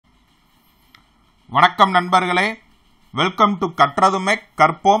வணக்கம் நண்பர்களே, welcome to கற்றது மெக்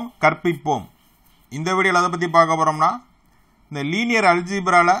கற்போம் கற்பிப்போம். இந்த வீடியோவில் எதை பற்றி பார்க்க போகிறோம்னா, இந்த லீனியர்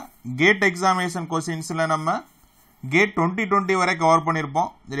அல்ஜீப்ராவில் கேட் எக்ஸாமினேஷன் கொஸ்டின்ஸில் நம்ம கேட் 2020 வரை கவர் பண்ணியிருப்போம்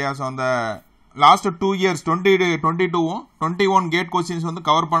சரியா. ஸோ அந்த லாஸ்ட் 2 இயர்ஸ் 2022வும் 21 கேட் கொஸ்டின்ஸ் வந்து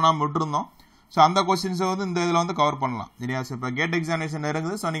கவர் பண்ணாமல் விட்டுருந்தோம். ஸோ அந்த கொஸ்டின்ஸை வந்து இந்த இதில் வந்து கவர் பண்ணலாம் சரியா. ஸோ இப்போ கேட் எக்ஸாமினேஷன்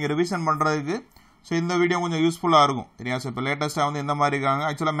இருக்குது. ஸோ நீங்கள் ரிவிஷன் பண்ணுறதுக்கு ஸோ இந்த வீடியோ கொஞ்சம் யூஸ்ஃபுல்லாக இருக்கும் சரியா. ஸோ இப்போ லேட்டஸ்ட்டாக வந்து இந்த மாதிரி இருக்காங்க.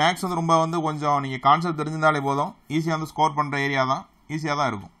 ஆக்சுவலாக மேக்ஸ் வந்து ரொம்ப வந்து கொஞ்சம் நீங்கள் கான்செப்ட் தெரிஞ்சிருந்தாலே போதும், ஈஸியாக வந்து ஸ்கோர் பண்ணுற ஏரியா தான், ஈஸியாக தான்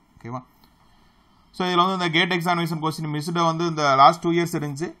இருக்கும் ஓகேவா. ஸோ இதில் வந்து இந்த கேட் எக்ஸாமினேஷன் கொஸ்டின் மிஸ்டு வந்து இந்த லாஸ்ட் 2 இயர்ஸ்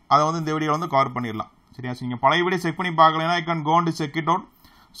இருந்துச்சு, அதை வந்து இந்த வீடியோ வந்து கவர் பண்ணிடலாம் சரியா. ஸோ நீங்கள் பழைய வீடியோ செக் பண்ணி பார்க்கலன்னா I can go and check it out.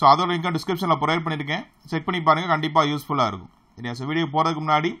 So அதோட லிங்க் டிஸ்கிரிப்ஷனில் ப்ரொவைட் பண்ணியிருக்கேன், செக் பண்ணி பாருங்கள், கண்டிப்பாக யூஸ்ஃபுல்லாக இருக்கும் சரியா. ஸோ வீடியோ போகிறதுக்கு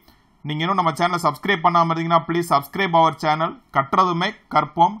முன்னாடி நீங்கள் இன்னும் நம்ம சேனலை சப்ஸ்கிரைப் பண்ணாமல் இருந்தீங்கன்னா ப்ளீஸ் சப்ஸ்கிரைப் அவர் சேனல் கற்றது மெக்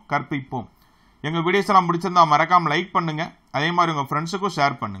கற்போம் கற்பிப்போம். எங்கள் வீடியோஸ் எல்லாம் பிடிச்சிருந்தா மறக்காமல் லைக் பண்ணுங்கள், அதே மாதிரி உங்கள் ஃப்ரெண்ட்ஸுக்கும்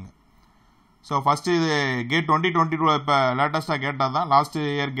ஷேர் பண்ணுங்கள். ஸோ ஃபஸ்ட்டு இது கேட் 2022 இப்போ லேட்டஸ்ட்டாக கேட்டால் தான், லாஸ்ட்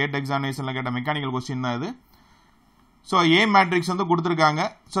இயர் கேட் எக்ஸாமினேஷனில் கேட்ட மெக்கானிக்கல் கொஸ்டின் தான் இது. ஸோ ஏ மேட்ரிக்ஸ் வந்து கொடுத்துருக்காங்க.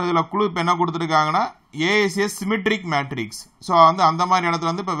 ஸோ இதில் குழு இப்போ என்ன கொடுத்துருக்காங்கன்னா ஏஎஸ்ஏ சிமெட்ரிக் மேட்ரிக்ஸ். ஸோ வந்து அந்த மாதிரி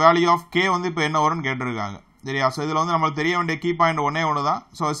இடத்துல வந்து இப்போ வேல்யூ ஆஃப் கே வந்து இப்போ என்ன வரும்னு கேட்டிருக்காங்க சரியா. ஸோ இதில் வந்து நம்மளுக்கு தெரிய வேண்டிய கீ பாயிண்ட் ஒன்று தான்.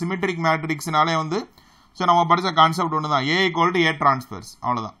 ஸோ சிமெட்ரிக் மேட்ரிக்ஸ்னாலே வந்து ஸோ நம்ம படித்த கான்செப்ட் ஒன்று தான், ஏ ஈக்குவல் டு ஏ டிரான்ஸ்ஃபர்ஸ்,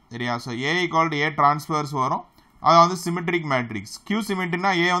 அவ்வளோதான் சரியா. So A equal to A transfers வரும், அது வந்து சிமெட்ரிக் மேட்ரிக்ஸ். கியூ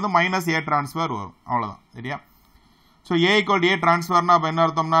சிமெட்ரிக்னா ஏ வந்து மைனஸ் ஏ டிரான்ஸ்ஃபர் வரும், அவ்வளோதான் சரியா. ஸோ ஏ ஈக்குவல் டு ஏ டிரான்ஸ்ஃபர்னா இப்போ என்ன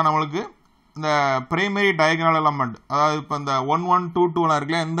அர்த்தம்னா, நம்மளுக்கு இந்த பிரைமரி டயகனல் எலமெண்ட், அதாவது இப்போ இந்த 1 1 2 2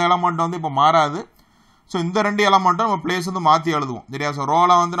 இருக்குல்ல, இந்த எலமெண்ட் வந்து இப்போ மாறாது. ஸோ இந்த 2 எலமெண்ட்டும் நம்ம பிளேஸ் வந்து மாற்றி எழுதுவோம் சரியா. ஸோ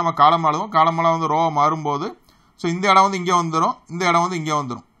ரோலாம் வந்து நம்ம காலம் எழுதுவோம், காலமெல்லாம் வந்து ரோவை மாறும்போது ஸோ இந்த இடம் வந்து இங்கே வந்துடும், இந்த இடம் வந்து இங்கே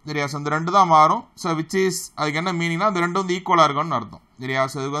வந்துடும் சரியா. ஸோ இந்த 2 தான் மாறும். ஸோ விச் இஸ் அதுக்கு என்ன மீனிங்னா, இந்த 2 வந்து ஈக்குவலாக இருக்கும்னு அர்த்தம் சரியா.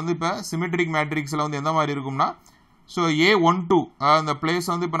 ஸோ இதுக்கு வந்து இப்போ சிமெட்ரிக் மேட்ரிக்ஸில் வந்து எந்த மாதிரி இருக்கும்னா, ஸோ A12 அதாவது இந்த பிளேஸ்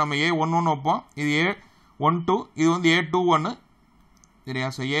வந்து இப்போ நம்ம A11 வைப்போம், இது A12, இது வந்து A21 சரியா.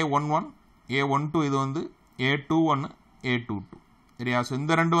 ஸோ A11 A12, இது வந்து A21 A22 சரியா. ஸோ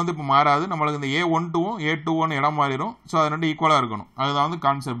இந்த 2 வந்து இப்போ மாறாது, நம்மளுக்கு இந்த A12வும் A21 இடம் மாறிடும். ஸோ அது 2 ஈக்குவலாக இருக்கணும், அதுதான் வந்து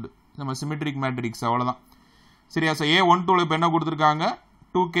கான்செப்ட் நம்ம சிமெட்ரிக் மேட்ரிக்ஸ், அவ்வளோதான் சரியா. ஸோ A12 இப்போ என்ன கொடுத்துருக்காங்க,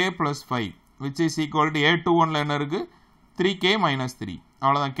 2k + 5 which is equal to A21ல என்ன இருக்குது, 3k - 3,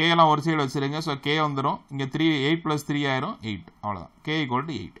 அவ்வளோதான். k எல்லாம் ஒரு சைடு வச்சுருங்க. ஸோ k வந்துடும் இங்கே 3, 8 + 3 ஆயிரும் 8, அவ்வளோதான். k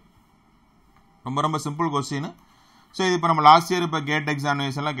 = 8. ரொம்ப ரொம்ப சிம்பிள் கொஸ்டின். ஸோ இது இப்போ நம்ம லாஸ்ட் இயர் இப்போ கேட்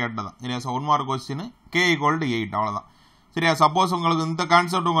எக்ஸாமினேஷனில் கேட்டதான் சரியா. ஸோ 1 மார்க் கொஸ்டின், k = 8, அவ்வளோதான் சரியா. சப்போஸ் உங்களுக்கு இந்த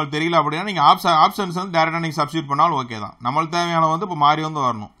கான்செப்ட் உங்களுக்கு தெரியல அப்படின்னா நீங்கள் ஆப்ஷன்ஸ் வந்து டேரெக்டாக நீங்கள் சப்ஸ்டியூட் பண்ணாலும் ஓகே தான். நம்மளுக்கு தேவையான வந்து இப்போ மாறி வந்து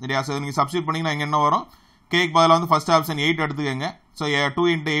வரணும் சரியா. ஸோ நீங்கள் சப்ஸ்டியூட் பண்ணிங்கன்னா இங்கே என்ன வரும், கேக்கு பதிலாக வந்து ஃபஸ்ட் ஆப்ஷன் 8 எடுத்துக்கங்க. ஸோ 2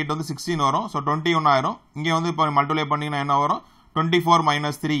 × 8 வந்து 16 வரும். ஸோ 21 ஆயிரும். இங்கே வந்து இப்போ மல்டிப்ளை பண்ணிங்கன்னா என்ன வரும், 24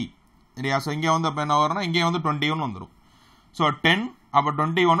 - 3 சரியா. ஸோ இங்கே வந்து இப்போ என்ன வரும்னா, இங்கே வந்து 21 வந்துடும். ஸோ 10 அப்போ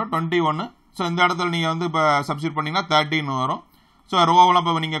 21. ஸோ இந்த இடத்துல நீங்கள் வந்து இப்போ சப்ஸ்டியூட் பண்ணிங்கன்னா 13 வரும். ஸோ ரோவெல்லாம்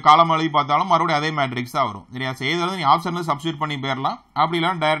இப்போ நீங்கள் காலம் எழுதி பார்த்தாலும் மறுபடியும் அதே மேட்ரிக்ஸ் தான் வரும் சரியா. ஸோ இதில் நீங்கள் ஆப்ஷனில் சப்ஸ்டியூட் பண்ணி போயிடலாம், அப்படி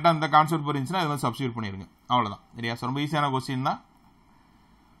இல்லைனா டேரெக்டாக இந்த கான்செப்ட் இருந்துச்சுன்னா இதில் சப்ஸ்டியூட் பண்ணிடுங்க, அவ்வளோதான் சரியா. ஸோ ரொம்ப ஈஸியான கொஸ்டின் தான்.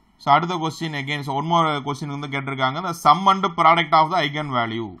 ஸோ அடுத்த question again, so 1 more question வந்து கேட்டிருக்காங்க, இந்த some and product of the eigen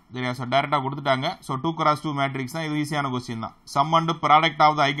value சரியா. ஸோ டேரெக்டாக கொடுத்துட்டாங்க. ஸோ 2x2 மேட்ரிக்ஸ் தான், இது ஈஸியான கொஸ்டின் தான். Some and product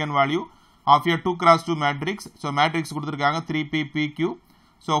of the eigen value of your 2x2 matrix. So matrix கொடுத்துருக்காங்க 3p pq.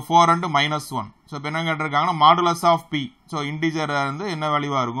 So 4 and -1. So இப்போ என்ன கேட்டிருக்காங்கன்னா, modulus of p, so integer வந்து என்ன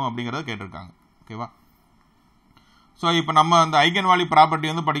வேல்யூவாக இருக்கும் அப்படிங்கிறத கேட்டிருக்காங்க ஓகேவா. ஸோ இப்போ நம்ம அந்த ஐகன் வேல்யூ ப்ராப்பர்ட்டி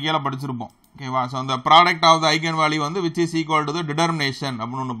வந்து படிச்சிருப்போம் ஓகேவா. ஸோ அந்த product of the eigen value வந்து which is equal to the determination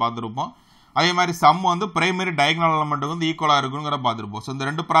அப்படின்னு ஒன்று பார்த்துருப்போம். அதே மாதிரி சம் வந்து பிரைமரி டயகனல் எலமெண்ட்டுக்கு வந்து ஈக்குவலாக இருக்குங்கிற பார்த்துருப்போம். ஸோ இந்த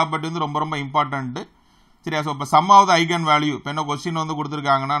 2 ப்ராப்பர்ட்டி வந்து ரொம்ப ரொம்ப இம்பார்ட்டன்ட்டு சரியா. ஸோ இப்போ some of the eigen value இப்போ என்ன கொஸ்டின் வந்து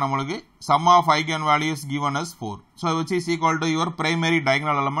கொடுத்துருக்காங்கன்னா, நம்மளுக்கு some of eigen values given as 4. So which is equal to your primary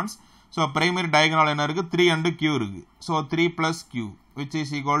diagonal elements. So primary diagonal என்ன இருக்குது, 3 and q இருக்குது. So 3 + q which is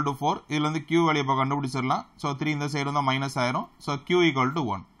equal to 4. இதில் வந்து q வேல்யூ இப்போ கண்டுபிடிச்சிடலாம். ஸோ 3 இந்த சைடு வந்து மைனஸ் ஆயிரும். ஸோ q =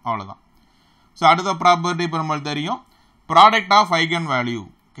 1, அவ்வளோதான். ஸோ அடுத்த ப்ராப்பர்ட்டி இப்போ நம்மளுக்கு தெரியும், ப்ராடக்ட் ஆஃப் ஐகன் வேல்யூ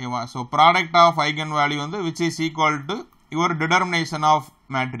ஓகேவா. So product of eigen value வந்து which is equal to your determination of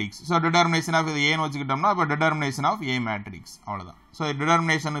matrix. So determination of இது ஏன்னு வச்சுக்கிட்டோம்னா இப்போ டிட்டர்மினேஷன் ஆஃப் ஏ மேட்ரிக்ஸ், அவ்வளோதான். ஸோ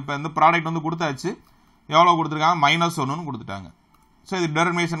டிட்டர்மினேஷன் இப்போ இந்த ப்ராடக்ட் வந்து கொடுத்தாச்சு, எவ்வளோ கொடுத்துருக்காங்க, -1ன்னு கொடுத்துட்டாங்க. ஸோ இது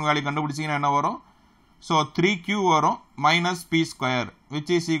டிட்டர்மினேஷன் வேல்யூ கண்டுபிடிச்சிங்கன்னா என்ன வரும், ஸோ 3q வரும் -p²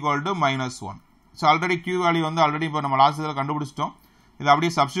 which is equal to -1. So already q value வந்து ஆல்ரெடி இப்போ நம்ம லாஸ்ட் இதில் கண்டுபிடிச்சிட்டோம், இதை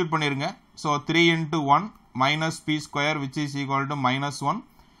அப்படியே சப்ஸ்டியூட் பண்ணிருங்க. So 3 × 1 -p² which is equal to -1.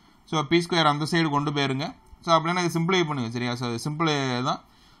 So p² அந்த சைடு கொண்டு போயிருங்க. ஸோ அப்படின்னா இது சிம்பிளை பண்ணுங்க சரியா. ஸோ சிம்பிள் தான்.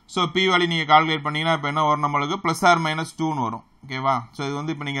 ஸோ p வேல்யூ நீங்கள் கால்குலேட் பண்ணிங்கன்னா இப்போ என்ன வரும், நம்மளுக்கு +or-2ன்னு வரும் ஓகேவா. ஸோ இது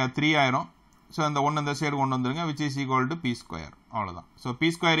வந்து இப்போ நீங்கள் 3 ஆயிரும். ஸோ இந்த 1 இந்த சைடு கொண்டு வந்துருங்க which is equal to p², அவ்வளோதான். So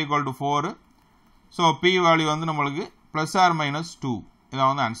p² = 4. So B value வந்து நம்மளுக்கு ப்ளஸ் ஆர் மைனஸ் 2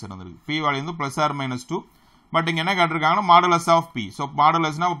 இதான் வந்து ஆன்சர் வந்துருக்கு. பி வேல்யூ வந்து ப்ளஸ் ஆர் மைனஸ் 2. பட் இங்கே என்ன கேட்டிருக்காங்கன்னா modulus of B. So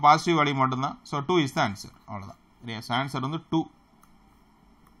மாடுலஸ்னா positive value மட்டும்தான். So 2 is the answer. அவ்வளோதான். சரியா? ஆன்சர் வந்து 2.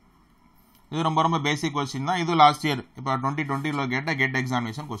 இது ரொம்ப ரொம்ப பேசிக் கொஸ்டின் தான். இது லாஸ்ட் இயர் இப்போ 2020 கேட்ட கேட்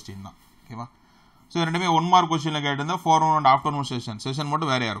எக்ஸாமினேஷன் கொஸ்டின் தான். ஓகேவா? ஸோ ரெண்டுமே 1 மார்க் கொஸ்டினில் கேட்டிருந்தா ஃபோர்நூன் அண்ட் ஆஃப்டர்நூன் செஷன்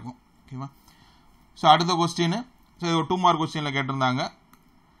மட்டும் வேறையாக இருக்கும். ஓகேவா? ஸோ அடுத்த கொஸ்டின், ஸோ 2 மார்க் கொஸ்டினில் கேட்டிருந்தாங்க.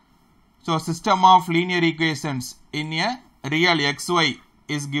 So system of linear equations in a real XY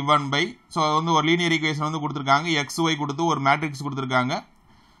is given by. So வந்து ஒரு லீனியர் ஈக்குவேஷன் வந்து கொடுத்துருக்காங்க. XY கொடுத்து ஒரு மேட்ரிக்ஸ் கொடுத்துருக்காங்க.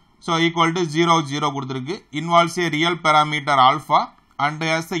 ஸோ ஈக்குவல் டு 0 0 கொடுத்துருக்கு. Involves A real parameter alpha and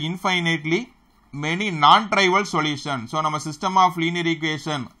has the infinitely many non-trivial solution. So நம்ம system of linear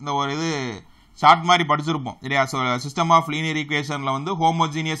equation இந்த ஒரு இது ஷார்ட் மாதிரி படிச்சிருப்போம். சரியா? ஸோ சிஸ்டம் ஆஃப் லீனியர் ஈக்குவேஷனில் வந்து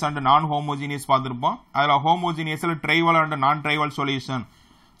ஹோமோஜீனியஸ் அண்ட் நான் ஹோமோஜீனியஸ் பார்த்துருப்போம். அதில் ஹோமோஜீனியஸில் ட்ரைவல் அண்ட் நான் ட்ரைவல் சொல்யூஷன்.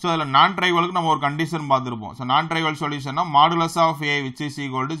 ஸோ அதில் நான் ட்ரைவலுக்கு நம்ம ஒரு கண்டிஷன் பார்த்துருப்போம். ஸோ நான் trivial சொல்யூஷன்னா modulus of A which is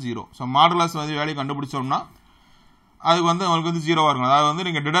equal to 0. So modulus வந்து வேல்யூ கண்டுபிடிச்சோம்னா அதுக்கு வந்து உங்களுக்கு வந்து 0 இருக்கணும். அதாவது வந்து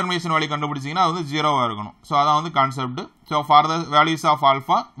நீங்கள் டிட்டர்மினேஷன் வேல்யூ கண்டுபிடிச்சிங்கன்னா அது வந்து 0 இருக்கணும். ஸோ அதான் வந்து concept. So for the values of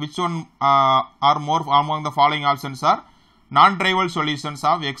alpha which one R more among the following options are நான் trivial solutions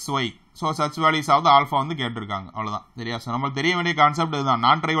of XY. So such values of the alpha வந்து கேட்டிருக்காங்க. அவ்வளோதான். சரியா? ஸோ நம்மளுக்கு தெரிய வேண்டிய கான்செப்ட் இதுதான்.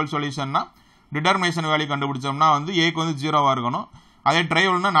 நான் ட்ரைவல் சொல்யூஷன்னா டிட்டர்மினேஷன் வேல்யூ கண்டுபிடிச்சோம்னா வந்து ஏக்கு வந்து 0 இருக்கணும். அதே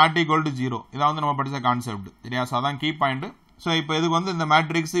ட்ரைவல்னா நாட் ஈக்குவல் டு 0. இதான் வந்து நம்ம படித்த கான்செப்ட். சரியா? ஸோ அதான் கீ பாயிண்ட். ஸோ இப்போ இதுக்கு வந்து இந்த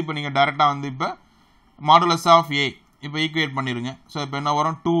மேட்ரிக்ஸ் இப்போ நீங்கள் டேரெக்டாக வந்து இப்போ மாடுலஸ் ஆஃப் ஏ இப்போ ஈக்குவேட் பண்ணிடுங்க. ஸோ இப்போ என்ன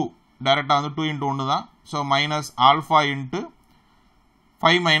வரும்? 2 டேரெக்டாக வந்து 2 × 1 தான். So minus alpha into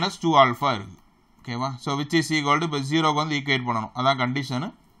 5 minus 2 alpha இருக்குது. ஓகேவா? So which is equal to இப்போ 0க்கு வந்து ஈக்குவேட் பண்ணணும். அதான் கண்டிஷனு.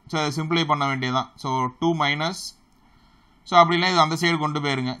 ஸோ அதை சிம்பிளை பண்ண வேண்டியதான். ஸோ 2 மைனஸ், ஸோ அப்படிலாம் இது அந்த சைடு கொண்டு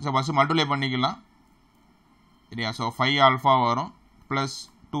போயிருங்க. ஸோ ஃபஸ்ட்டு மல்டிப்ளை பண்ணிக்கலாம். சரியா? ஸோ 5 ஆல்ஃபா வரும் plus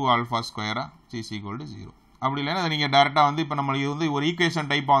 2 alpha ஸ்கொயரா is equal to 0. அப்படி இல்லைன்னா அதை நீங்கள் டேரெக்டாக வந்து இப்போ நம்மளுக்கு வந்து ஒரு ஈக்குவேஷன்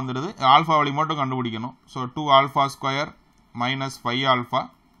டைப்பாக வந்துடுது. ஆல்ஃபா வேல்யூ மட்டும் கண்டுபிடிக்கணும். So 2 alpha square minus 5 alpha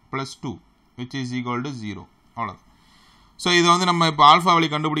plus 2 which is equal to 0. அவ்வளோதான். ஸோ இது வந்து நம்ம இப்போ ஆல்ஃபா வேல்யூ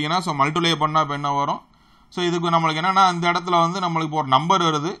கண்டுபிடிக்கணும். ஸோ மல்டிப்ளை பண்ணால் இப்போ என்ன வரும்? ஸோ இதுக்கு நம்மளுக்கு என்னென்னா இந்த இடத்துல வந்து நம்மளுக்கு இப்போ ஒரு நம்பர்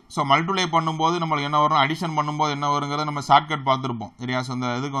வருது. ஸோ மல்டிப்ளை பண்ணும்போது நம்மளுக்கு என்ன வரும்? அடிஷன் பண்ணும்போது என்ன வருங்கிறத நம்ம ஷார்ட்கட் பார்த்துருப்போம். சரியா? ஸோ இந்த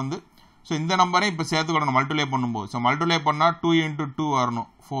இதுக்கு வந்து ஸோ இந்த நம்பரை இப்போ சேர்த்துக்கணும் மல்டிப்ளை பண்ணும்போது. ஸோ மல்டிப்ளை பண்ணால் 2 × 2 வரணும்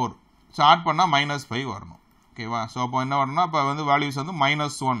 4. ஸோ ஆட் பண்ணால் -5 வரணும். ஓகேவா? ஸோ அப்போ என்ன வரணும்னா இப்போ வந்து வேல்யூஸ் வந்து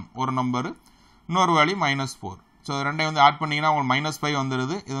 -1 ஒரு நம்பரு, இன்னொரு வேல்யூ -4. ஸோ ரெண்டையும் வந்து ஆட் பண்ணிங்கன்னா உங்களுக்கு -5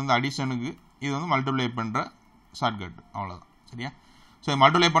 வந்துடுது. இது வந்து அடிஷனுக்கு, இது வந்து மல்டிப்ளை பண்ணுற ஷார்ட்கட். அவ்வளோதான். சரியா? ஸோ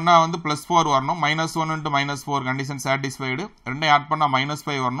மல்டிப்ளை பண்ணால் வந்து +4 வரணும். -1 × -4 கண்டிஷன் சாட்டிஸ்ஃபைடு. ரெண்டையும் ஆட் பண்ணால்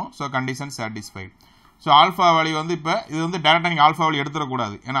 -5 வரணும். So condition satisfied. So alpha value வந்து இப்போ இது வந்து டேரெக்டாக நீங்கள் ஆல்ஃபா வேல்யூ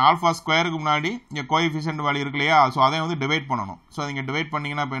எடுத்துடக்கூடாது. ஏன்னா ஆல்ஃபா ஸ்கொயருக்கு முன்னாடி இங்கே கோஎஃபிஷியன்ட் வேல்யூ இருக்கு இல்லையா? ஸோ அதை வந்து டிவைட் பண்ணணும். ஸோ நீங்கள் டிவைட்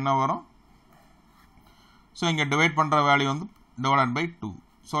பண்ணிங்கன்னா இப்போ என்ன வரும்? ஸோ இங்கே டிவைட் பண்ணுற வேல்யூ வந்து divided by 2.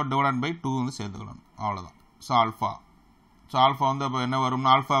 So divided by 2 வந்து சேர்த்துக்கலாம். அவ்வளோதான். ஸோ ஆல்ஃபா வந்து இப்போ என்ன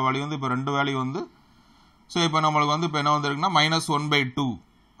வரும்னா ஆல்ஃபா வேல்யூ வந்து இப்போ 2 வேல்யூ வந்து ஸோ இப்போ நம்மளுக்கு வந்து இப்போ என்ன வந்துருக்குன்னா -1/2.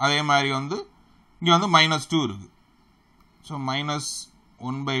 அதே மாதிரி வந்து இங்கே வந்து -2 இருக்குது. ஸோ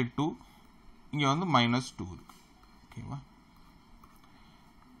 -1/2 இங்கே வந்து -2 இருக்குது. ஓகேவா?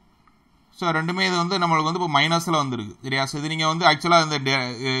 ஸோ ரெண்டுமே இது வந்து நம்மளுக்கு வந்து இப்போ மைனஸில் வந்துருக்கு. சரியா? ஸோ இது நீங்கள் வந்து ஆக்சுவலாக இந்த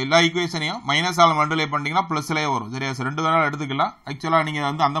எல்லா ஈக்குவேஷனையும் மைனஸால் மல்டிப்ளை பண்ணிட்டீங்கன்னா ப்ளஸ்லேயே வரும். சரியா? ஸோ 2 வேலை எடுத்துக்கலாம். ஆக்சுவலாக நீங்கள்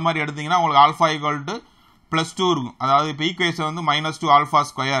வந்து அந்த மாதிரி எடுத்தீங்கன்னா உங்களுக்கு ஆல்ஃபா ஈக்குவல் டு +2 இருக்கும். அதாவது இப்போ ஈக்குவேஷன் வந்து -2 ஆல்ஃபா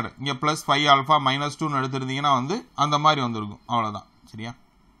ஸ்கொயர், இங்கே +5 ஆல்ஃபா -2ன்னு எடுத்துருந்தீங்கன்னா வந்து அந்த மாதிரி வந்துருக்கும். அவ்வளோதான். சரியா?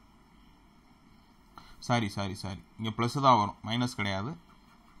 சாரி இங்கே ப்ளஸ் தான் வரும், மைனஸ் கிடையாது.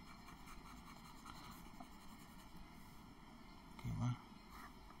 ஓகேவா?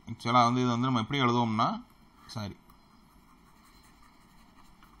 ஆக்சுவலாக வந்து இது வந்து நம்ம எப்படி எழுதுவோம்னா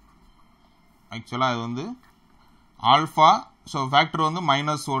ஆக்சுவலாக இது வந்து ஆல்ஃபா, ஸோ ஃபேக்டர் வந்து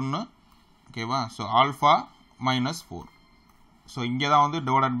 -1. ஓகேவா? So alpha -4. ஸோ இங்கே தான் வந்து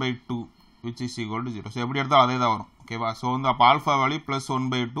divided by 2 which is equal to 0. So எப்படி எடுத்தாலும் அதே தான் வரும். ஓகேவா? ஸோ வந்து அப்போ alpha value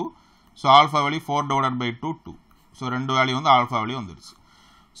 +1/2. So alpha value 4 divided by 2. So 2 value வந்து ஆல்ஃபா வேல்யூ வந்துருச்சு.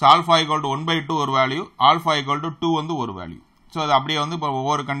 ஸோ ஆல்ஃபா ஈக்குவல் டு 1/2 ஒரு வேல்யூ, ஆல்ஃபா ஈக்குவல் டு 2 வந்து ஒரு வேல்யூ. ஸோ அது அப்படியே வந்து இப்போ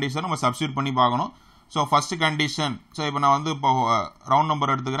ஒவ்வொரு கண்டிஷன் நம்ம சப்ஸ்டியூட் பண்ணி பார்க்கணும். ஸோ ஃபர்ஸ்ட் கண்டிஷன், ஸோ இப்போ நான் வந்து இப்போ ரவுண்ட்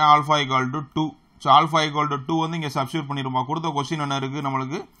நம்பர் எடுத்துக்கிறேன். Alpha equal to 2. So alpha equal to 2 வந்து இங்கே சப்ஸ்டியூட் பண்ணிருப்போம். கொடுத்த கொஸ்டின் என்ன இருக்குது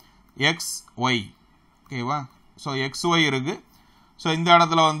நம்மளுக்கு? XY. ஓகேவா? ஸோ XY இருக்குது. ஸோ இந்த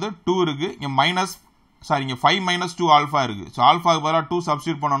இடத்துல வந்து 2 இருக்குது. இங்கே இங்கே 5 - 2 ஆல்ஃபா இருக்குது. ஸோ ஆல்ஃபாவுக்கு பதிலாக 2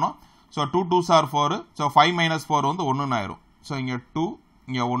 சப்ஸ்டியூட் பண்ணணும். So 2 2s are 4. ஸோ 5 - 4 வந்து 1ன்னு ஆயிரும். ஸோ இங்கே 2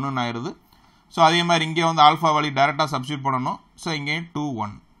 இங்கே 1ன்னு ஆயிடுது. ஸோ அதே மாதிரி இங்கே வந்து ஆல்ஃபா வேல்யூ டேரெக்டாக சப்ஸ்டியூட் பண்ணணும். ஸோ இங்கே 2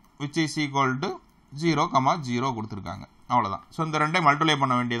 1 விச் இஸ் ஈக்குவல் டு 0, 0 கொடுத்துருக்காங்க. அவ்வளோதான். ஸோ இந்த ரெண்டையும் மல்டிப்ளை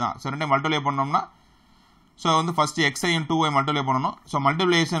பண்ண வேண்டியதான். ஸோ ரெண்டையும் மல்டிப்ளை பண்ணோம்னா ஸோ வந்து first xi and 2y multiply பண்ணணும். So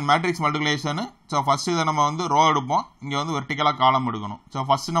multiplication matrix multiplication. So first இதை நம்ம வந்து ரோ எடுப்போம், இங்கே வந்து வெர்டிக்கலாக காலம் எடுக்கணும். ஸோ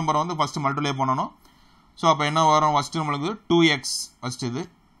ஃபஸ்ட்டு நம்பரை வந்து ஃபஸ்ட்டு மல்டிப்ளை பண்ணணும். ஸோ அப்போ என்ன வரும், ஃபஸ்ட்டு நம்மளுக்கு 2x ஃபஸ்ட்டு இது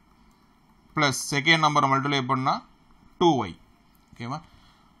ப்ளஸ் செகண்ட் நம்பரை மல்டிப்ளை பண்ணால் 2y. ஓகேவா?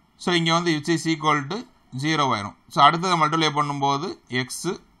 ஸோ இங்கே வந்து விச் இஸ் ஈக்குவல் டு 0 ஆயிரும். ஸோ அடுத்ததை மல்டிப்ளை பண்ணும்போது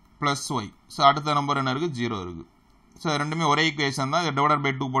எக்ஸு ப்ளஸ் ஒய். ஸோ அடுத்த நம்பர் என்ன இருக்குது, 0 இருக்குது. ஸோ ரெண்டுமே ஒரே ஈக்குவேஷன் தான். இதை டிவைடட்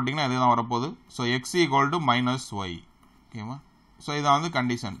பை 2 போட்டிங்கன்னா இதே தான் வரப்போகுது. So X equal to minus Y. ஓகேவா? ஸோ இதான் வந்து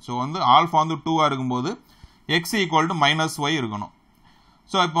கண்டிஷன். ஸோ வந்து ஆல்ஃபா வந்து 2ஆக இருக்கும்போது X equal to minus Y இருக்கணும்.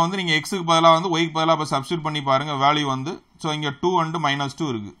 ஸோ இப்போ வந்து நீங்கள் எக்ஸுக்கு பதிலாக வந்து ஒய்க்கு பதிலாக இப்போ சப்ஸ்டியூட் பண்ணி பாருங்கள் வேல்யூ வந்து. ஸோ இங்கே 2 and -2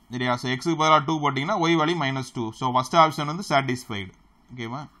 இருக்குது சரியா? ஸோ எக்ஸுக்கு பதிலாக 2 போட்டிங்கன்னா Y value -2. So first option வந்து சாட்டிஸ்ஃபைடு.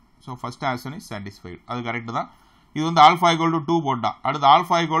 ஓகேவா? So first option is satisfied. அது கரெக்டு தான். இது வந்து ஆல்ஃபா ஈக்குவல் டு 2 போட்டால் அடுத்து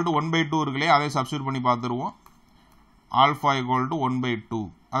ஆல்ஃபா ஈக்குவல் டு 1/2 இருக்குல்லையே, அதை சப்ஸ்டியூட் பண்ணி பார்த்துருவோம். ஆல்ஃபா ஈக்குவல் டு 1/2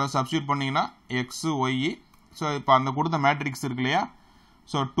 அதை சப்ஸ்டியூட் பண்ணிங்கன்னா எக்ஸு ஒய். ஸோ இப்போ அந்த கொடுத்த மேட்ரிக்ஸ் இருக்கு இல்லையா?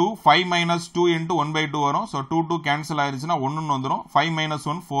 ஸோ 2 5 - 2 × 1/2 வரும். ஸோ 2 கேன்சல் ஆயிடுச்சுன்னா 1 வந்துடும். 5 -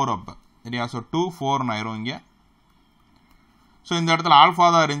 1 4 அப்போ சரியா? ஸோ 2 4 ஆயிரும் இங்கே. ஸோ இந்த இடத்துல ஆல்ஃபா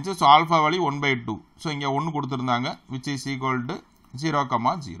தான் இருந்துச்சு. So alpha value 1/2. ஸோ இங்கே 1 கொடுத்துருந்தாங்க which is equal to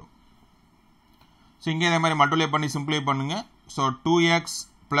 0,0. So இங்கே இதே மாதிரி மல்டிப்ளை பண்ணி சிம்பிளை பண்ணுங்க. So 2x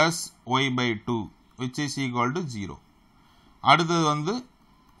 + y/2 which is equal to 0. அடுத்தது வந்து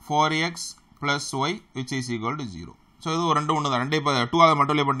 4x + y which is equal to 0. So இது ஒரு 2 ஒன்று தான். 2 இப்போ 2 அதை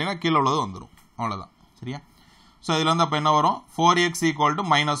மல்டிப்ளை பண்ணிட்டீங்கன்னா கீழே உள்ளது வந்துடும். அவ்வளோதான் சரியா? ஸோ இதில் வந்து அப்போ என்ன வரும், 4x ஈக்குவல் டு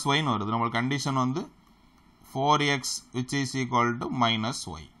 -y வருது. நம்மளுக்கு கண்டிஷன் வந்து 4x which is equal to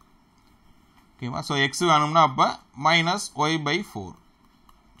 -y. ஓகேவா? ஸோ எக்ஸ் வேணும்னா அப்போ -y/4.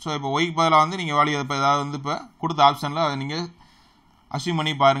 ஸோ இப்போ ஒய்க்கு பதிலாக வந்து நீங்கள் வேல்யூ இப்போ ஏதாவது வந்து இப்போ கொடுத்த ஆப்ஷனில் அதை நீங்கள் அசியூம்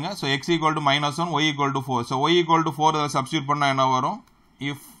பண்ணி பாருங்கள். So X equal to -1, Y equal to 4. So Y equal to 4 இதை சப்ஸ்டியூட் பண்ணால் என்ன வரும்,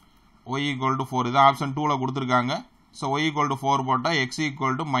 இஃப் ஒய் ஈக்குவல் டு 4 இதான் ஆப்ஷன் 2ல் கொடுத்துருக்காங்க. ஸோ ஒய் ஈக்குவல் டு 4 போட்டால் எக்ஸ்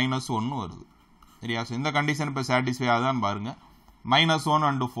ஈக்குவல் டு -1 வருது சரியா? ஸோ இந்த கண்டிஷன் இப்போ சாட்டிஸ்ஃபை ஆகுதான்னு பாருங்கள். -1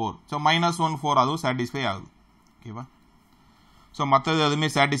 and 4. ஸோ -1 4 அதுவும் சாட்டிஸ்ஃபை ஆகுது. ஓகேவா? ஸோ மற்றது எதுவுமே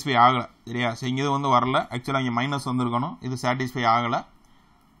சாட்டிஸ்ஃபை ஆகலை சரியா? ஸோ இங்கே இது வந்து வரல. ஆக்சுவலாக இங்கே மைனஸ் வந்துருக்கணும். இது சாட்டிஸ்ஃபை ஆகலை.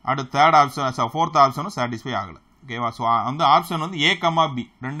 அடுத்து தேர்ட் ஆப்ஷன் ஃபோர்த் ஆப்ஷனும் சாட்டிஸ்ஃபை ஆகலை. ஓகேவா? ஸோ வந்து ஆப்ஷன் வந்து A, B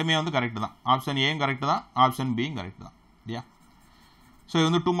ரெண்டுமே வந்து கரெக்டு தான். ஆப்ஷன் ஏயும் கரெக்டு தான், ஆப்ஷன் பியும் கரெக்டு தான் இல்லையா? ஸோ இது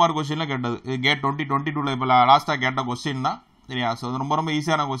வந்து 2 மார்க் கொஸ்டினில் கேட்டது. இது கேட் 2022 இப்போ லாஸ்ட்டாக கேட்ட கொஸ்டின் தான் சரியா? ஸோ அது ரொம்ப ரொம்ப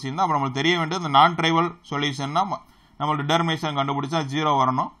ஈஸியான கொஸ்டின் தான். அப்போ நம்மளுக்கு தெரிய வேண்டியது இந்த நான் ட்ரைவல் சொல்யூஷன்னா நம்மளுக்கு டிட்டர்மினேஷன் கண்டுபிடிச்சா 0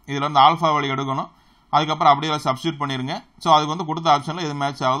 வரணும். இதில் வந்து ஆல்ஃபா வேல்யூ எடுக்கணும். அதுக்கப்புறம் அப்படியே சப்ஸ்டியூட் பண்ணிருங்க. ஸோ அதுக்கு வந்து கொடுத்த ஆப்ஷனில் எது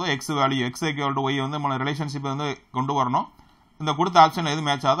மேட்ச் ஆகுதோ X value X equal to Y வந்து நம்ம ரிலேஷன்ஷிப் வந்து கொண்டு வரணும். இந்த கொடுத்த ஆப்ஷனில் எது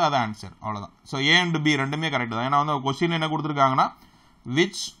மேட்ச் ஆகுதோ அது ஆன்சர். அவ்வளோதான். ஸோ A and B ரெண்டுமே கரெக்ட் தான். ஏன்னா வந்து கொஸ்டின் என்ன கொடுத்துருக்காங்கன்னா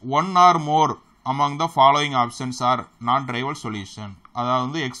which 1 or more among the following options are not trivial solution. அதாவது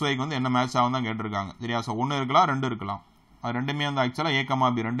வந்து எக்ஸ் ஒய்க்கு வந்து என்ன மேட்ச் ஆகும் தான் கேட்டிருக்காங்க சரியா? ஸோ 1 இருக்கலாம் 2 இருக்கலாம். அது ரெண்டுமே வந்து ஆக்சுவலாக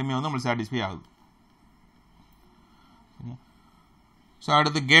A, B ரெண்டுமே வந்து நம்மளுக்கு சாட்டிஸ்ஃபை ஆகுது. ஸோ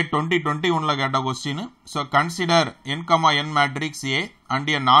அடுத்து கேட் 2021 கேட்ட question. So consider n, n matrix A and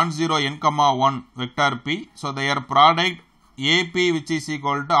a non-zero n, 1 vector P. So their product AP which is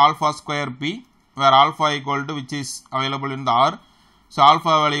equal to alpha square P where alpha equal to which is available in the R. So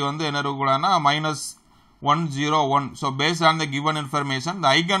alpha value வந்து என்ன இருக்கக்கூடாதுன்னா -101. So based on the given information the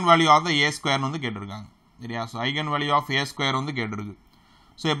eigenvalue of the A square வந்து கேட்டிருக்காங்க சரியா? So eigenvalue of A square வந்து கேட்டிருக்கு.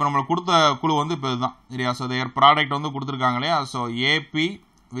 So இப்போ நம்மளுக்கு கொடுத்த குழு வந்து இப்போ இதுதான் சரியா? ஸோ their product வந்து கொடுத்துருக்காங்க இல்லையா? So AP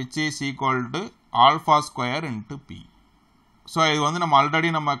which is equal to alpha square into P. So இது வந்து நம்ம ஆல்ரெடி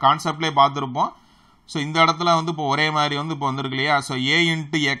நம்ம கான்செப்ட்லேயே பார்த்துருப்போம். ஸோ இந்த இடத்துல வந்து இப்போ ஒரே மாதிரி வந்து இப்போ வந்துருக்கு இல்லையா? ஸோ A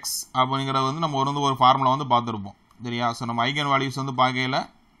into X அப்படிங்கிறது வந்து நம்ம ஒரு ஃபார்முலா வந்து பார்த்துருப்போம் சரியா? ஸோ நம்ம ஐகன் வேல்யூஸ் வந்து பார்க்கல.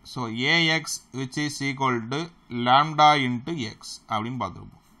 So AX which is equal to lambda into X அப்படின்னு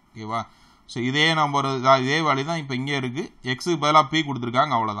பார்த்துருப்போம். ஓகேவா? ஸோ இதே நம்பர் இதே வேல்யூ தான் இப்போ இங்கே இருக்குது. எக்ஸுக்கு பதிலாக P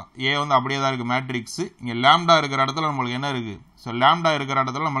கொடுத்துருக்காங்க அவ்வளோதான். A வந்து அப்படியே தான் இருக்குது மேட்ரிக்ஸு. இங்கே லேம்டா இருக்கிற இடத்துல நம்மளுக்கு என்ன இருக்குது? ஸோ லேம்டா இருக்கிற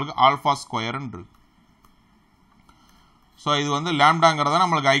இடத்துல நம்மளுக்கு ஆல்ஃபா ஸ்கொயர்ன்னு இருக்குது. ஸோ இது வந்து லேம்டாங்கிறத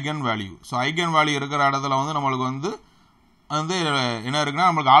நம்மளுக்கு eigen value. So eigen value இருக்கிற இடத்துல வந்து நம்மளுக்கு வந்து என்ன இருக்குன்னா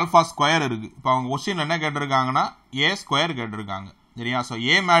நம்மளுக்கு ஆல்ஃபா ஸ்கொயர் இருக்குது. இப்போ அவங்க கொஸ்டின் என்ன கேட்டிருக்காங்கன்னா A ஸ்கொயர் கேட்டிருக்காங்க சரியா? ஸோ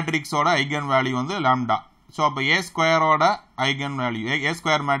A மேட்ரிக்ஸோட ஐகன் வேல்யூ வந்து லேம்டா. ஸோ அப்போ A ஸ்கொயரோட eigen value A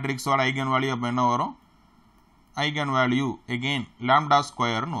square மேட்ரிக்ஸோட eigen value அப்போ என்ன வரும்? ஐகன் வேல்யூ எகெயின் லேம்டா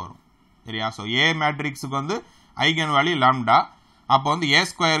ஸ்கொயர்னு வரும் சரியா? ஸோ A மேட்ரிக்ஸுக்கு வந்து ஐகன் வேல்யூ லேம்டா. அப்போ வந்து A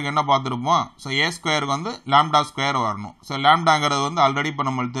ஸ்கொயருக்கு என்ன பார்த்துருப்போம்? ஸோ A ஸ்கொயருக்கு வந்து லேம்டா ஸ்கொயர் வரணும். ஸோ லேம்டாங்கிறது வந்து ஆல்ரெடி இப்போ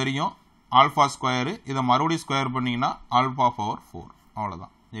நம்மளுக்கு தெரியும் ஆல்ஃபா ஸ்கொயரு. இதை மறுபடியும் ஸ்கொயர் பண்ணிங்கன்னா ஆல்ஃபா பவர் 4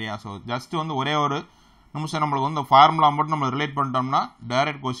 அவ்வளோதான் சரியா? ஸோ ஜஸ்ட் வந்து ஒரே ஒரு நிமிஷம் நம்மளுக்கு வந்து ஃபார்முலா மட்டும் நம்ம ரிலேட் பண்ணிட்டோம்னா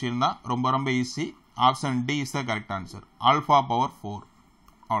டைரக்ட் கொஸ்டின் தான். ரொம்ப ரொம்ப easy. Option D is the correct answer. Alpha power 4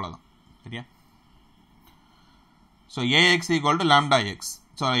 அவ்வளோதான் சரியா? So ax equal to lambda X.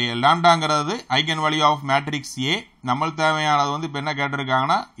 So லாம்டாங்கிறது eigen value of matrix A. நம்மளுக்கு தேவையானது வந்து இப்போ என்ன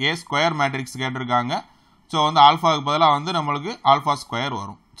கேட்டிருக்காங்கன்னா ஏ ஸ்கொயர் மேட்ரிக்ஸ் கேட்டிருக்காங்க. ஸோ வந்து ஆல்ஃபாவுக்கு பதிலாக வந்து நம்மளுக்கு ஆல்ஃபா ஸ்கொயர்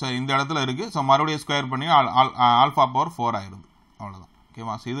வரும். ஸோ இந்த இடத்துல இருக்குது. ஸோ மறுபடியும் ஸ்கொயர் பண்ணி ஆல்ஃபா பவர் 4 ஆயிடுது. அவ்வளோதான்.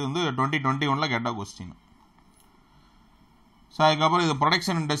 ஓகேவா? ஸோ இது வந்து 2021 கேட்ட கொஸ்டின். ஸோ அதுக்கப்புறம் இது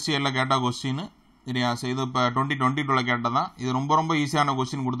ப்ரொடக்ஷன் இண்டஸ்ட்ரியலில் கேட்ட கொஸ்டின் சரியா? ஸோ இது இப்போ 2022 கேட்டதான். இது ரொம்ப ரொம்ப ஈஸியான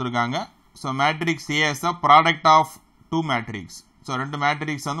கொஸ்டின் கொடுத்துருக்காங்க. So matrix A is the product of 2 matrix. So 2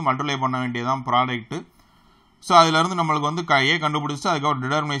 matrix வந்து மல்டிப்ளை பண்ண வேண்டியதான் ப்ராடக்ட்டு. ஸோ அதிலிருந்து நம்மளுக்கு வந்து ஏ கண்டுபிடிச்சிட்டு அதுக்கப்புறம்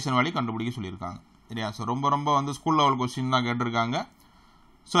டிட்டர்மினேஷன் வேல்யூ கண்டுபிடிக்க சொல்லியிருக்காங்க சரியா? ஸோ ரொம்ப ரொம்ப வந்து ஸ்கூல் லெவல் கொஸ்டின் தான் கேட்டிருக்காங்க.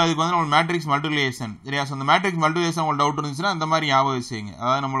 ஸோ அதுக்கு வந்து நம்மளுக்கு மேட்ரிக்ஸ் மல்டிப்ளிகேஷன் சரியா? ஸோ அந்த மேட்ரிக்ஸ் மல்டிப்ளிகேஷன் உங்களுக்கு டவுட் இருந்துச்சுன்னா இந்த மாதிரி ஞாபகம் வச்சுங்க.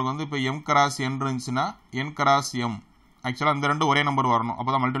 அதாவது நம்மளுக்கு வந்து இப்போ எம் கிராஸ் என் இருந்துச்சுன்னா என் கிராஸ் எம். ஆக்சுவலாக இந்த ரெண்டு ஒரே நம்பர் வரணும். அப்போ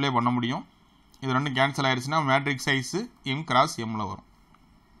தான் மல்டிப்ளை பண்ண முடியும். இது ரெண்டும் கேன்சல் ஆயிடுச்சுன்னா மேட்ரிக்ஸ் சைஸு எம் கிராஸ் எம்மில் வரும்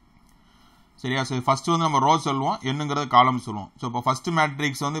சரியா? ஸோ ஃபஸ்ட்டு வந்து நம்ம ரோ சொல்லுவோம், என்னங்கிறது காலம் சொல்லுவோம். ஸோ இப்போ ஃபஸ்ட்டு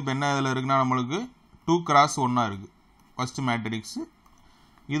மேட்ரிக்ஸ் வந்து இப்போ என்ன இதில் இருக்குன்னா நம்மளுக்கு 2 கிராஸ் 1 இருக்குது ஃபஸ்ட்டு மேட்ரிக்ஸு.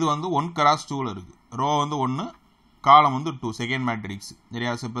 இது வந்து 1 கிராஸ் 2ல் இருக்குது. ரோ வந்து 1, காலம் வந்து 2 செகண்ட் மேட்ரிக்ஸ்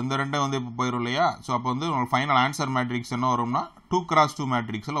சரியா? ஸோ இப்போ இந்த ரெண்டும் வந்து இப்போ போயிடும் இல்லையா? ஸோ அப்போ வந்து உங்களுக்கு ஃபைனல் ஆன்சர் மேட்ரிக்ஸ் என்ன வரும்னா 2 கிராஸ் 2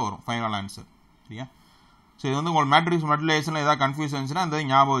 மேட்ரிக்ஸில் வரும் ஃபைனல் ஆன்சர் சரியா? ஸோ இது வந்து உங்களுக்கு மேட்ரிக்ஸ் மல்டிப்ளிகேஷனில் ஏதாவது கன்ஃபியூஸ் இருந்துச்சுன்னா இந்த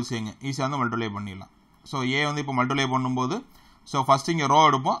ஞாபகம் வச்சுங்க, ஈஸியாக வந்து மல்டிப்ளை பண்ணிடலாம். ஸோ ஏ வந்து இப்போ மல்டிப்ளை பண்ணும்போது ஸோ ஃபஸ்ட்டு இங்கே ரோ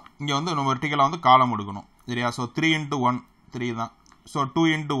எடுப்போம், இங்கே வந்து நம்ம வெர்டிக்கலாக வந்து காலம் எடுக்கணும் சரியா? ஸோ 3 × 1 3 தான். ஸோ 2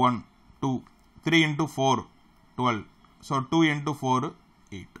 × 1 2, 3 × 4 12, ஸோ 2 × 4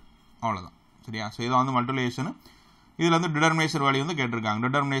 8 அவ்வளோதான் சரியா? ஸோ இதை வந்து மல்டிப்ளிகேஷனு. இதில் வந்து டிட்டர்மினேஷன் வேல்யூ வந்து கேட்டிருக்காங்க.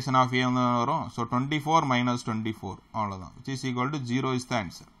 டிட்டர்மினேஷன் ஆஃப் ஏ வந்து வரும். ஸோ 24 - 24 அவ்வளோதான். which is equal to 0 is the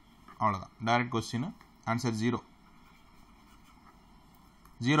answer. அவ்வளோதான் direct question. Answer 0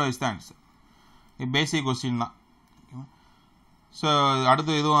 is the answer. இது பேசிக் கொஸ்டின் தான். ஸோ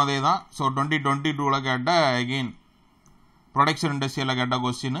அடுத்து இதுவும் அதே தான். ஸோ 2022 கேட்ட அகெயின் ப்ரொடக்ஷன் இண்டஸ்ட்ரியில் கேட்ட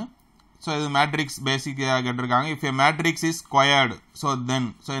கொஸ்டின். ஸோ இது மேட்ரிக்ஸ் பேசிக்காக கேட்டிருக்காங்க. If A matrix is squared so then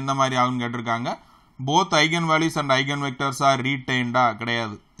so இந்த மாதிரி ஆகுன்னு கேட்டிருக்காங்க. Both eigen values and eigen vectors R ரீடைன்டா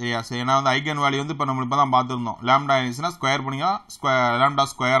கிடையாது சரியா? ஸோ ஏன்னா வந்து ஐகன் வேல்யூ வந்து இப்போ நம்ம இப்போ தான் பார்த்துருந்தோம். லாம்டா இருந்துச்சுன்னா ஸ்கொயர் பண்ணிங்கன்னா லாம்டா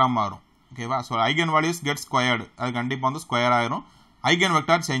ஸ்கொயராக மாறும் ஓகேவா? So eigen values get squared, அது கண்டிப்பாக வந்து ஸ்கொயர் ஆயிரும். ஐகன்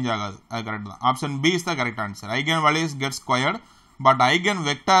வெக்டார் சேஞ்ச் ஆகாது, அது கரெக்ட் தான். Option B is the correct answer. Eigen values get squared but eigen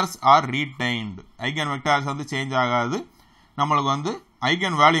vectors R retained. Eigen vectors வந்து சேஞ்ச் ஆகாது, நம்மளுக்கு வந்து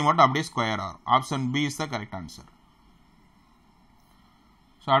ஐகன் வேல்யூ மட்டும் அப்படியே ஸ்கொயர் ஆகும். Option B is the correct answer.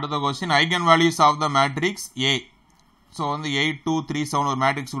 So அடுத்த question eigen values of the matrix A. So வந்து 8 2 3 7 ஒரு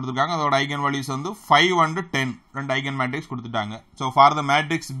மேட்ரிக்ஸ் கொடுத்துருக்காங்க. அதோட ஐகன் வேல்யூஸ் வந்து 5 and 10 ரெண்டு ஐகன் மேட்ரிக்ஸ் கொடுத்துட்டாங்க. ஸோ ஃபார் த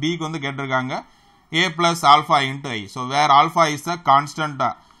மேட்ரிக்ஸ் பிக்கு வந்து கேட்டிருக்காங்க a + alpha × i. So where alpha is the constant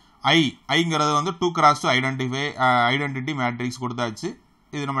ஐங்கிறது வந்து 2 × 2 ஐடென்டிட்டி மேட்ரிக்ஸ் கொடுத்தாச்சு.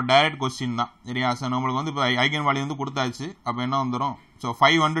 இது நம்ம டைரக்ட் கொஸ்டின் தான் சரியா? ஸோ நம்மளுக்கு வந்து இப்போ ஐகன் வேல்யூ வந்து கொடுத்தாச்சு. அப்போ என்ன வந்துடும்? So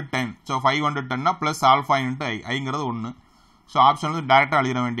 5 and 10. So 5 and 10 plus alpha × i. ஐங்கிறது 1. So option வந்து டேரெக்டாக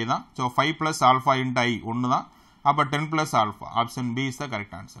எழுதிட வேண்டியதான். ஸோ 5 + ஆல்ஃபா × i 1 தான். அப்போ 10 + alpha. Option B is the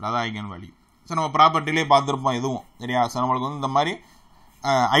correct answer. அதான் ஐகன் வேல்யூ. ஸோ நம்ம ப்ராப்பர்ட்டிலே பார்த்துருப்போம் இதுவும் சரியா? ஸோ நம்மளுக்கு வந்து இந்த மாதிரி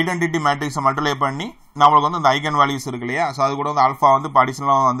ஐடென்டிட்டி மேட்ரிக்ஸை மல்டிப்ளை பண்ணி நம்மளுக்கு வந்து அந்த ஐகன் வேல்யூஸ் இருக்கு இல்லையா? ஸோ அது கூட வந்து ஆல்ஃபா வந்து இப்போ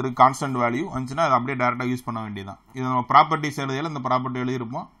அடிஷனலாக வந்துருக்கு கான்ஸ்டன்ட் வேல்யூ வந்துச்சுன்னா அது அப்படியே டேரெக்டாக யூஸ் பண்ண வேண்டியதான். இது நம்ம ப்ராப்பர்ட்டிஸ் எழுதியில் இந்த ப்ராப்பர்ட்டி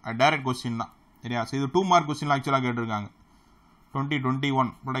எழுதியிருப்போம். டைரக்ட் கொஸ்டின் தான் சரியா? ஸோ இது 2 மார்க் கொஸ்டின் ஆக்சுவலாக கேட்டிருக்காங்க.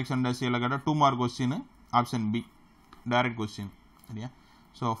 2021 ப்ரொடக்ஷன் இண்டஸ்ட்ரியில் கேட்ட 2 mark question. Option B direct question சரியா?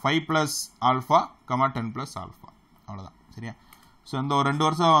 ஸோ 5 + ஆல்ஃபா 10 + ஆல்ஃபா அவ்வளோதான் சரியா? ஸோ இந்த ஒரு 2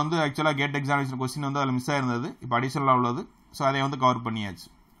 வருஷம் வந்து ஆக்சுவலாக கேட் எக்ஸாமினேஷன் கொஸ்டின் வந்து அதில் மிஸ் ஆயிருந்தது. இப்போ அடிஷனலாக உள்ளது. ஸோ அதை வந்து கவர் பண்ணியாச்சு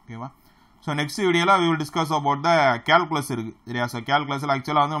ஓகேவா? ஸோ நெக்ஸ்ட் வீடியோவில் we will discuss about the calculus இருக்குது சரியா? ஸோ கேல்குலஸில்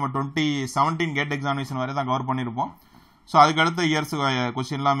ஆக்சுவலாக வந்து நம்ம 2017 கேட் எக்ஸாமினேஷன் வரை தான் கவர் பண்ணியிருப்போம். ஸோ அதுக்கடுத்த இயர்ஸ்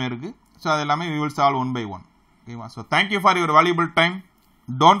கொஸ்டின் எல்லாமே இருக்குது. ஸோ அது எல்லாமே வி வில் சால்வ் 1 by 1 ஓகேவா? So thank you for your valuable time.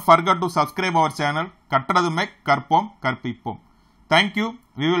 Don't forget to subscribe our channel கற்றது மெக் கற்போம் கற்பிப்போம். Thank you.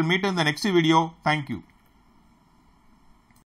 We will meet in the next video. Thank you.